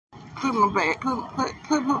put my bag,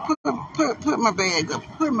 put my bag up,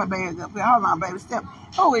 put my bag up. Hold on, baby, step.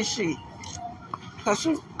 Who is she? Cause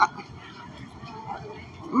she,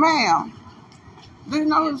 ma'am, do you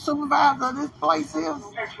know who the supervisor of this place is?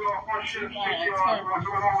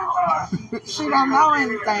 She don't know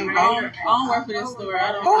anything, baby. I don't work for this store.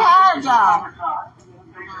 Who hired y'all?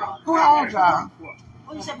 Who hired y'all?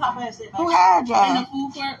 Who hired y'all? In the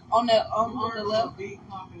food court on the left.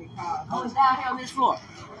 Oh, it's down here on this floor.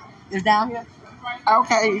 It's down here.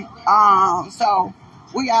 Okay. So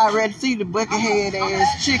we already see the buckethead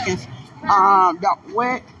ass chickens.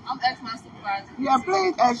 What? I'm asking my supervisor. Yeah,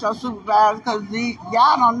 please ask your supervisor because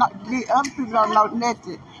y'all don't know. The other people don't know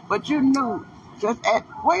nothing, but you knew. Just ask.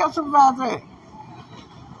 Where your supervisor at?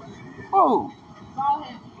 Who?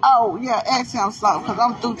 Oh yeah, ask him so because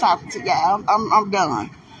I'm through talking to y'all. I'm done.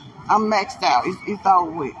 I'm maxed out. It's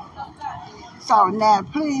over with. So now,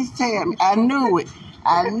 please tell me. I knew it.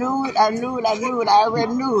 I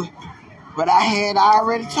already knew it. But I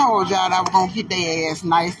already told y'all that I was going to get their ass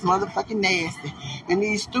nice, motherfucking nasty. And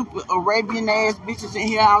these stupid Arabian ass bitches in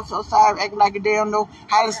here, I'm so sorry, acting like they don't know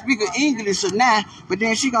how to speak English or now. But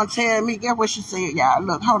then she going to tell me, guess what she said, y'all?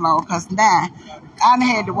 Look, hold on, because now I done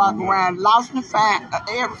had to walk around, lost and find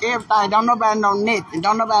everything. Don't nobody know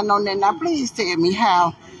nothing. Now, please tell me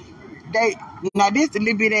how they... Now, this is a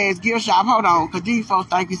little bit ass gift shop. Hold on, because these folks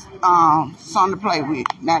think it's something to play with.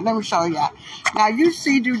 Now, let me show y'all. Now, y'all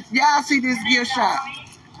see this gift shop.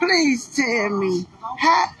 Please tell me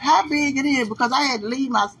how big it is, because I had to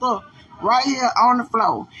leave my stuff right here on the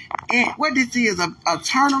floor. And what this is, a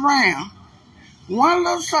turnaround. One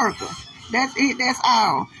little circle. That's it. That's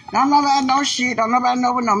all. Don't nobody know shit. Don't nobody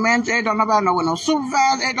know with no manager. Don't nobody know with no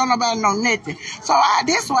supervisor. Don't nobody know nothing. So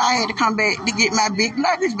that's why I had to come back to get my big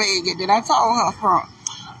luggage bag that I told her from.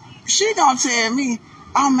 She gonna tell me,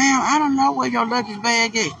 oh, ma'am, I don't know where your luggage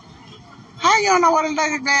bag is. How you don't know where the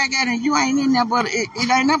luggage bag is and you ain't in there but it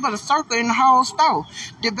ain't nothing but a circle in the whole store.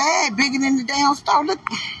 The bag bigger than the damn store.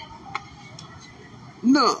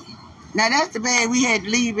 Look. Now that's the bag we had to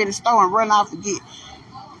leave in the store and run off and get.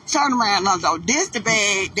 Turn around, though. This the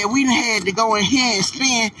bag that we had to go in here and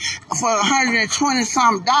spend for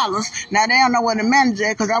 $120-something. Now, they don't know what the manager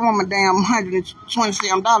is because I want my damn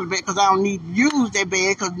 $120-something back because I don't need to use that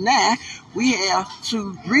bag because now we have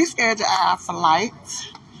to reschedule our flight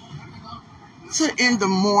in the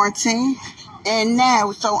morning. And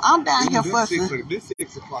now, so I'm down here fussing. This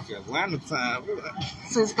 6 o'clock Atlanta time.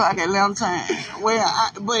 6 o'clock Atlanta time. Well,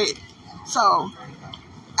 so...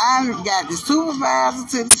 I got the supervisor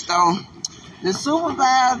to the store. The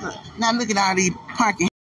supervisor, now look at all these pumpkin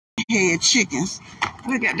head chickens.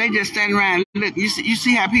 Look at, they just standing around. Look, you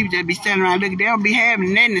see how people just be standing around looking. They don't be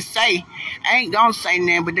having nothing to say. I ain't gonna say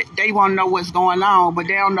nothing, but they want to know what's going on. But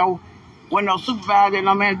they don't know when no supervisor,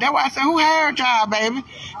 no man. That's why I said, who hired y'all, baby?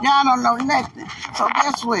 Y'all don't know nothing. So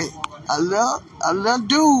guess what? A little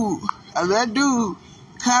dude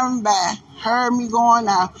coming by, heard me going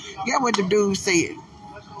out. Get what the dude said.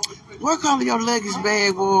 What color your luggage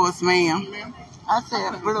bag was, ma'am? I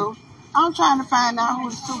said blue. I'm trying to find out who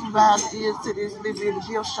the supervisor is to this little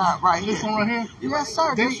gift shop right here. This one right here? Yes,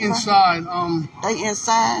 sir. They inside. They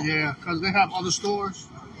inside? Yeah, because they have other stores,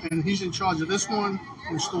 and he's in charge of this one,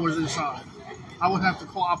 and the store's inside. I would have to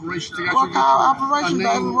call operations to actually get operation,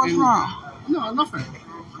 baby? What's wrong? No, nothing.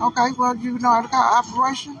 Okay, well, you know how to call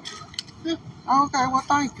operation? Yeah. Okay, well,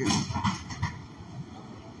 thank you.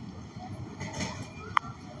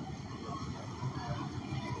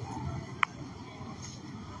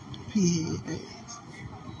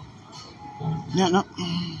 No.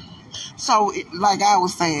 So, like I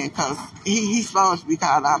was saying, because he's supposed to be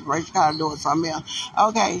called operation, called doing something else.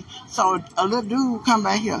 Okay, so a little dude come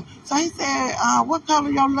back here. So he said, what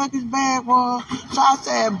color your luggage bag was? So I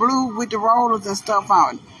said, blue with the rollers and stuff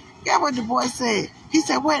on it. Guess what the boy said? He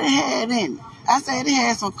said, what it had in it? I said, it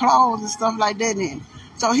had some clothes and stuff like that in it.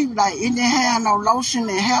 So he was like, it didn't have no lotion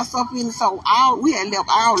and hair stuff in it. So we had left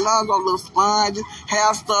all lugs, little sponges,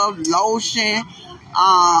 hair stuff, lotion,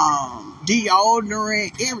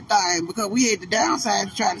 deodorant, everything, because we had to downside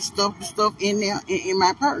to try to stuff the stuff in there in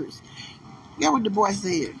my purse. Guess what the boy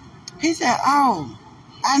said? He said, oh,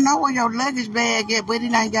 I know where your luggage bag is, but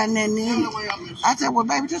it ain't got nothing in it. I said, well,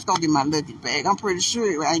 baby, just go get my luggage bag. I'm pretty sure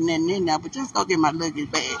it ain't nothing in there, but just go get my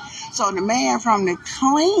luggage bag. So the man from the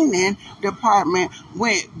cleaning department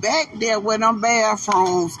went back there where them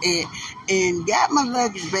bathrooms at and got my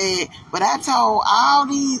luggage bag. But I told all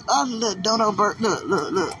these other little dodo birds,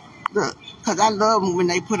 look, because I love them when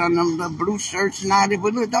they put on them little blue shirts and all that.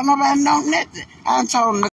 But look, don't nobody know nothing. I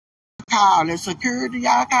told them to call the security.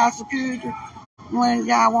 Y'all call security. when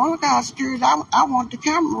y'all want to call security, I want the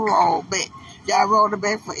camera roll back. Y'all rolled it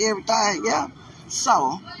back for everything, yeah.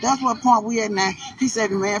 So that's what point we at now. He said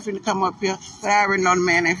the man finna come up here, but I already know the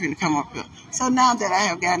man ain't finna come up here. So now that I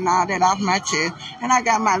have gotten all that off my chest and I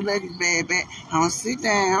got my luggage bag back, I'm gonna sit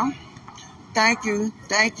down. Thank you.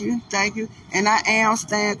 And I am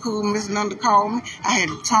staying cool. Miss Linda called me. I had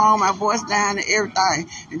to tone my voice down and everything.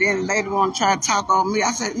 And then the lady wanted to try to talk on me.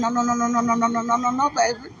 I said, no,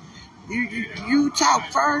 baby. You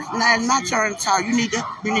talk first. Now it's my turn to talk. You need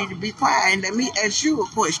to be quiet and let me ask you a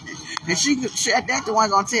question. And that's the one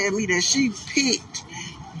gonna tell me that she picked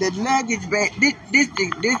the luggage bag. This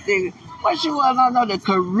thing. What she was on the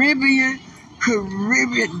Caribbean,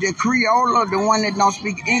 the Creole, the one that don't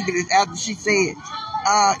speak English. After she said,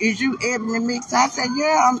 "Is you Ebony Mixon?" I said,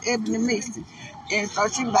 "Yeah, I'm Ebony Mixon." And so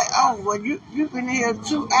she was like, "Oh, well, you've been here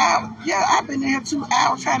 2 hours." Yeah, I've been here 2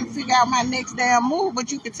 hours trying to figure out my next damn move.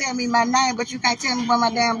 But you can tell me my name, but you can't tell me where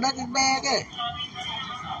my damn luggage bag is.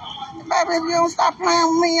 Baby, if you don't stop playing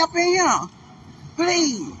with me up in here,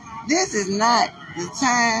 please. This is not the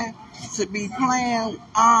time to be playing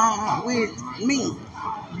with me.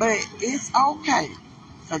 But it's okay,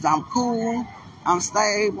 because I'm cool, I'm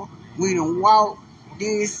stable. We done walked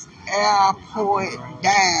this airport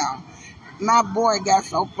down. My boy got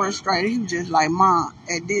so frustrated, he was just like, Mom,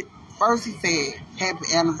 first he said, happy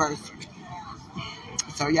anniversary.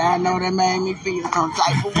 So y'all know that made me feel some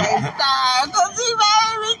type of way because he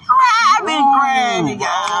made me cry. I've been crying,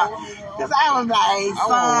 y'all. Because I was like,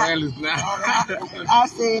 son, I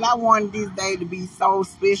said, I wanted this day to be so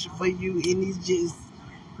special for you, and it's just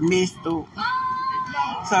messed up.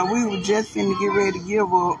 So we were just finna get ready to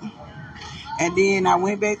give up. And then I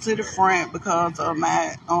went back to the front because of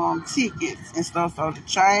my tickets and stuff. So the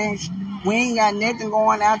change, we ain't got nothing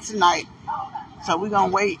going out tonight. So we're going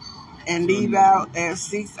to wait and leave out at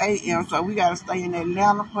 6 a.m. So we got to stay in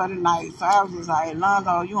Atlanta for the night. So I was just like,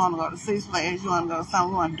 Lonzo, you want to go to Six Flags? You want to go to something?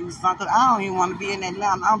 We want to do something. I don't even want to be in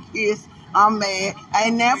Atlanta. I'm pissed. I'm mad.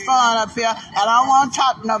 Ain't that fun up here. I don't want to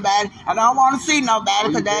talk to nobody. I don't want to see nobody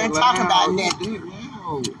because they ain't talking about nothing.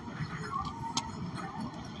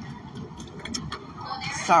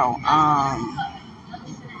 So,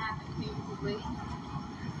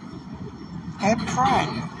 happy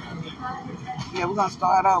Friday. Yeah, we're going to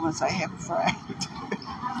start over and say happy Friday.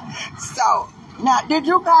 So, now, did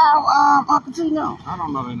you call Uncle Tino? I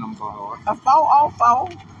don't know that number by heart. A 404?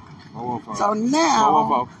 404. So now,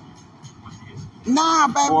 404. nah,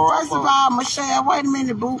 baby, 404. First of all, Michelle, wait a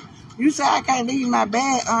minute, boo. You said I can't leave my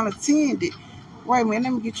bag unattended. Wait a minute,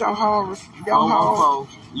 let me get your whole. 404.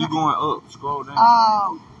 You going up? Scroll down.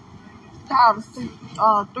 Call the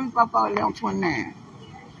 344-1129.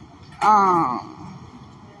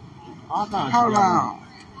 Hold on.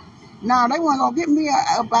 No, they weren't gonna get me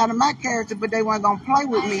up out of my character, but they weren't gonna play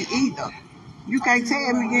with me either. You can't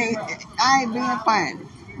tell me I ain't being funny.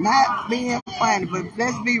 Not being funny, but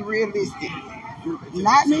let's be realistic.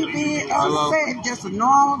 Not me being upset, just a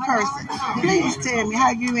normal person. Please tell me how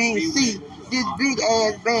you ain't see this big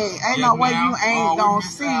ass bag. Ain't no way you ain't gonna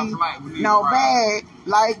see no bag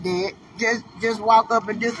like that. Just walk up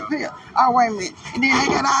and disappear. Oh, wait a minute. And then they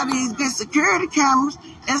got all these good security cameras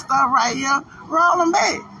and stuff right here. Roll them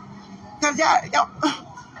back. Cause y'all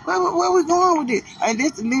where we going with this? And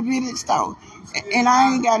this is a little bitty store. And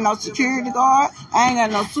I ain't got no security guard. I ain't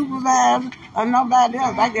got no supervisor or nobody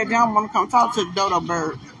else. I just don't want to come talk to the dodo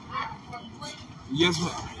bird. Yes,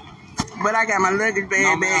 ma'am. But I got my luggage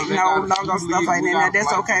bag back. No stuff like that.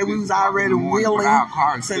 That's okay. We was already willing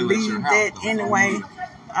to leave that anyway.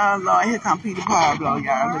 Oh, Lord, here come Peter Pablo,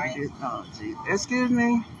 y'all. Look at this. Oh, geez. Excuse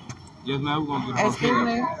me? Yes, ma'am. We're going to get a Excuse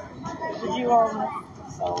me? Did you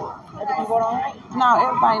so everything going all right? No,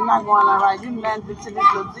 everything's not going all right. You landed to this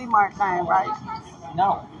little Z-Mart thing, right?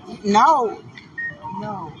 No. No.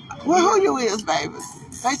 No. Well, who you is, baby?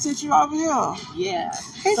 They sent you over here. Yeah.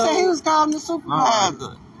 He said he was calling the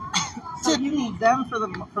supervisor. So you need them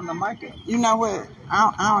from the market? You know what?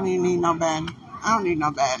 I don't even need nobody. I don't need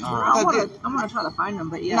nobody. I'm gonna try to find them,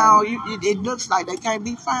 but yeah. No, it looks like they can't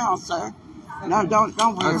be found, sir. No, don't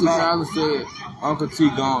worry Auntie about it. Tyler said Uncle T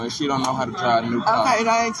gone and she don't know how to drive a new car. Okay,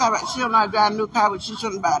 I ain't talking about she don't know how to drive a new car, but she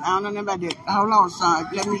shouldn't buy it. I don't know nothing about that. Hold on, son.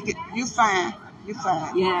 Let me get you fine. You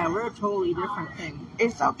fine. Yeah, we're a totally different thing.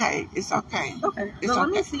 It's okay. It's okay. Okay. It's so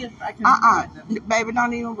okay. Let me see if I can find them. Baby,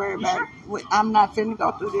 don't even worry about it. I'm not finna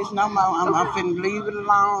go through this no more. I'm finna leave it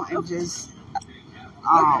alone and just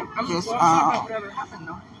whatever happened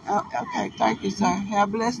though. Okay, thank you, sir. Have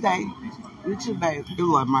a blessed day. You too, baby. It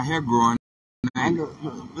look like my hair growing. And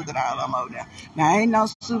look at all them over there. Now, ain't no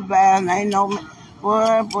supervisor, ain't no Boy,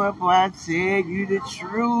 I tell you the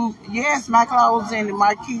truth. Yes, my clothes in the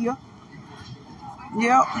Marquia.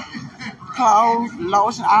 Yep. Clothes,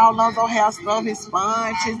 lotion, all those old hair stuff, his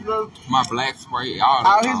sponge, his little, My black spray,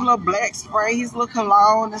 all his little black spray, his little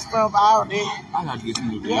cologne and stuff, all that. I gotta get some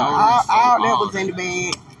new Yeah, all that was in the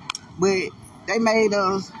bag. But they made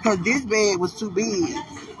us, because this bag was too big.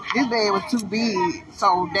 This bag was too big,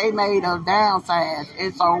 so they made us downsize.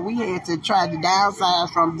 And so we had to try to downsize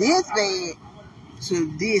from this bag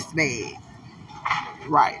to this bag.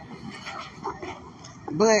 Right.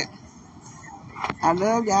 But I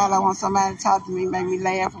love y'all. I want somebody to talk to me, make me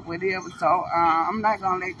laugh or whatever. So I'm not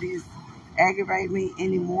going to let this aggravate me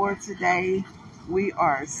anymore today. We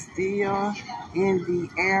are still in the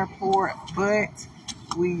airport, but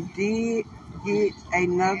we did get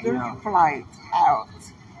another flight out.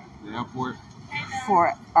 The airport?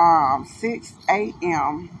 For 6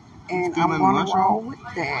 a.m. And I'm going to roll with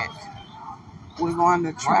that. We're going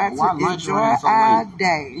to try to enjoy our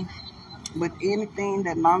day with anything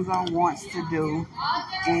that Lonzo wants to do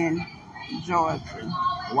in Georgia.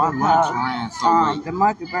 Why lunch ran so late? The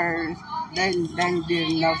monkey birds, they did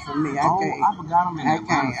enough for me. I forgot them in that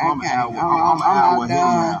I'm not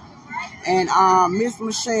done. And Miss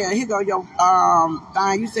Michelle, here go your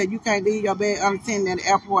thing. You said you can't leave your bag unattended at the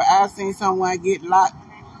airport. I seen someone get locked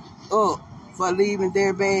up for leaving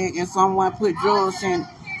their bag, and someone put drugs in.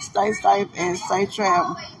 Stay safe and safe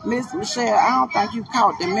travel. Miss Michelle, I don't think you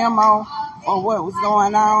caught the memo or what was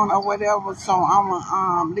going on or whatever, so I'm going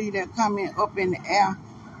to leave that comment up in the air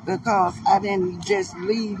because I didn't just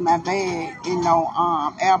leave my bag in no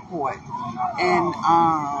airport. And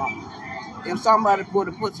if somebody would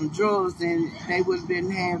have put some drugs in, they would have been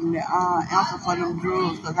having the answer for them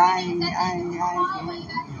drugs because I ain't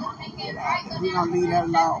we're going to leave that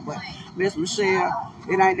alone. But Miss Michelle,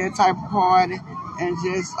 it ain't that type of party. And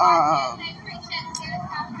just,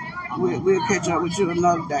 we'll catch up with you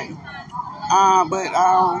another day. But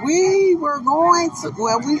we are going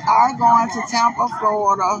to Tampa,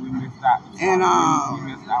 Florida. We missed out. And we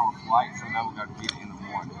missed our flight, so now we got to get it in the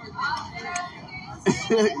morning.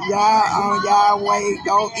 y'all wait,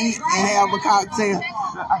 go eat and have a cocktail.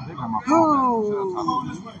 I think I'm my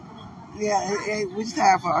phone. Yeah, we just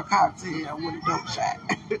have a cocktail with a dope shot.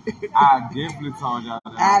 I definitely told y'all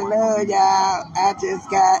that. I love y'all. I just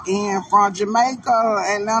got in from Jamaica,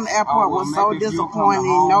 and the airport was so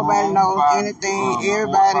disappointing. Nobody knows anything.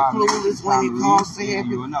 Everybody clueless when it comes to it.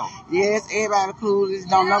 Yes, everybody clueless.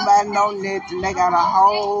 Don't nobody know nothing. They got a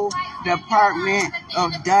whole department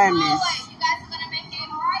of dummies.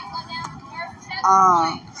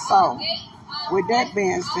 So, with that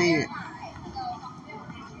being said,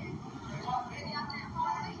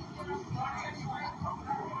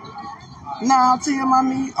 now, tell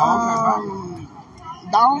mommy, don't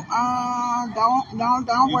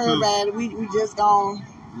worry about it. We just gonna.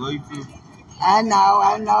 Love you too. I know.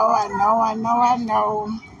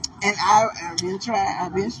 And I've been trying.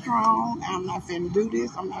 I've been strong. I'm not finna do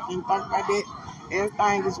this. I'm not finna talk about that.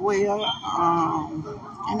 Everything is well.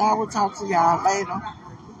 And I will talk to y'all later.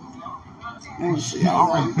 Let me see. I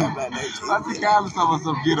think about that. I think I was supposed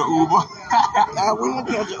to get an Uber. I will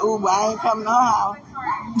catch an Uber. I ain't coming no house.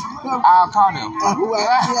 I'll call them. I'm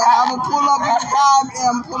gonna pull up in the car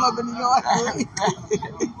and pull up in the yard.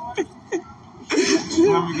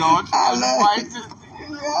 Where we going?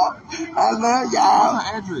 I love y'all.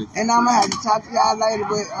 Address. And I'm gonna have to talk to y'all later,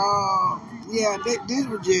 but yeah, this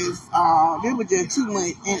was just too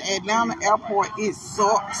much. In Atlanta airport, it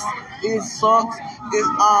sucks. It's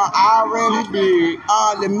already big.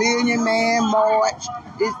 The Million Man March.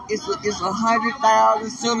 It's 100,000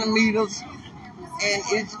 centimeters. And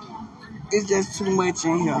it's just too much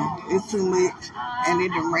in here. It's too much. And it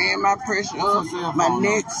done ran my pressure up. My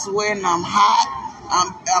neck's sweating. I'm hot.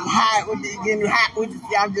 I'm hot with it, getting hot with it.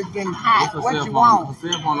 Y'all just getting hot. What you want?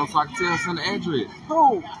 Cell phone, so I can tell send the address.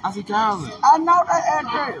 Who? I see Calvin. I know that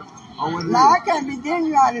address. Oh, what is now, I can't be getting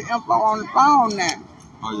you all this info on the phone now.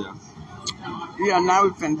 Oh, yeah. Yeah, now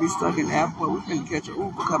we finna be stuck in the airport. We finna catch an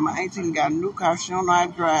Uber because my auntie got a new car. She don't know how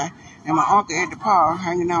to drive. And my uncle at the park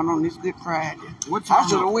hanging out on this Good Friday. What I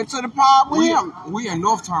should have went to the park with him. We in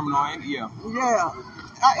North Terminal, ain't yeah. Yeah.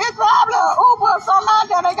 It's probably an Uber or something out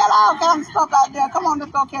there. They got all kinds of stuff out there. Come on,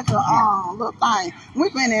 let's go catch a little thing. We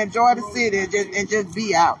finna enjoy the city and just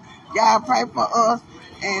be out. Y'all pray for us.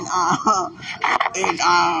 And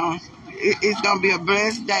it's gonna be a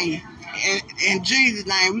blessed day. in Jesus'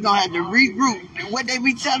 name, we're going to have to regroup. What they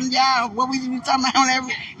be telling y'all, what we be talking about on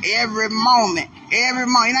every moment. Every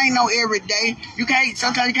moment. It ain't no every day.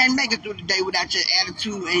 Sometimes you can't make it through the day without your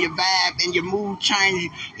attitude and your vibe and your mood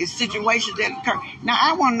change. It's situations that occur. Now,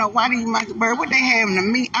 I want to know why these Mockingbird, what they having to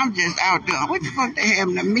me? I'm just out there. What the fuck they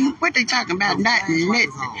having to me? What they talking about? Nothing. I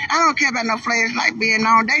don't care about no flashlight being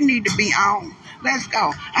on. They need to be on. Let's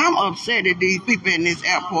go. I'm upset at these people in this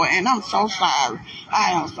airport, and I'm so sorry.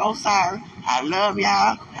 I am so sorry. I love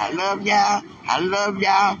y'all. I love y'all. I love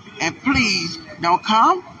y'all. And please don't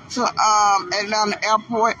come to Atlanta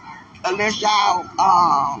Airport unless y'all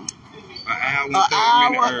an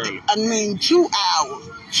hour early. I mean 2 hours.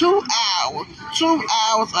 2 hours. 2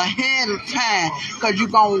 hours ahead of time, because you're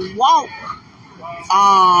gonna walk.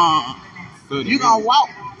 You're gonna walk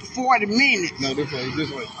 40 minutes. No, this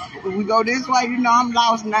way. We go this way, you know, I'm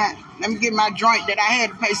lost now. Let me get my drink that I had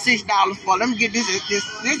to pay $6 for. Let me get this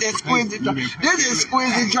exquisite drink. This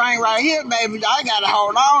exquisite drink right here, baby. I gotta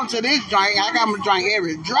hold on to this drink. I gotta drink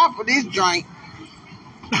every drop of this drink.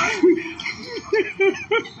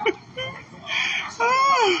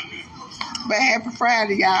 But happy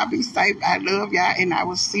Friday, y'all. Be safe. I love y'all, and I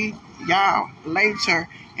will see y'all later.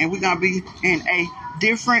 And we're gonna be in a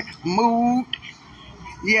different mood.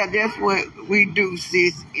 Yeah, that's what we do,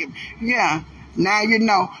 sis. Yeah, now you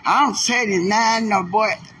know. I'm telling you, now I know,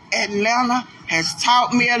 boy, Atlanta has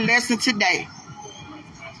taught me a lesson today.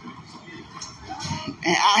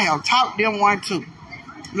 And I have taught them one too.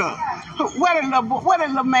 Look, what a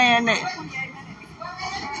little man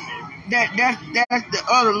that's the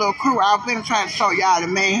other little crew. I was finna try to show y'all the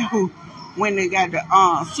man who, when they got the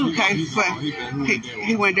suitcase, but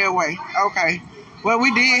he went that way. Okay. Well,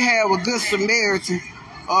 we did have a good Samaritan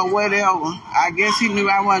or whatever. I guess he knew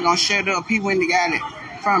I wasn't gonna shut up. He went and got it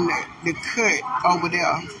from the cut over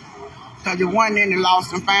there. Cause it wasn't in the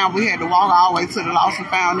lost and found. We had to walk all the way to the lost and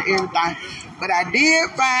found and everything. But I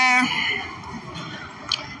did find,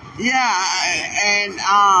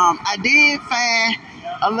 I did find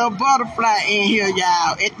a little butterfly in here,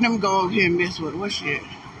 y'all. Let me go over here and mess with it. What's shit?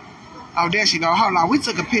 Oh, there she go. Hold on. We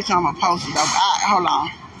took a picture on my poster though. Hold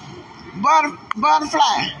on.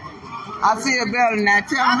 Butterfly. I feel better now.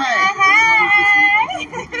 Tell them, hey.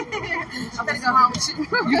 I'm gonna go home with you.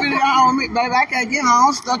 You better go home with me, baby. I can't get home.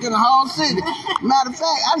 I'm stuck in the whole city. Matter of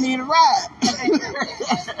fact, I need a ride.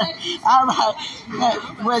 All right.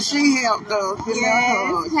 Well, she helped us.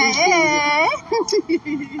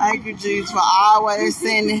 Thank you, Jesus, for always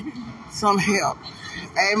sending some help.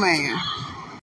 Amen.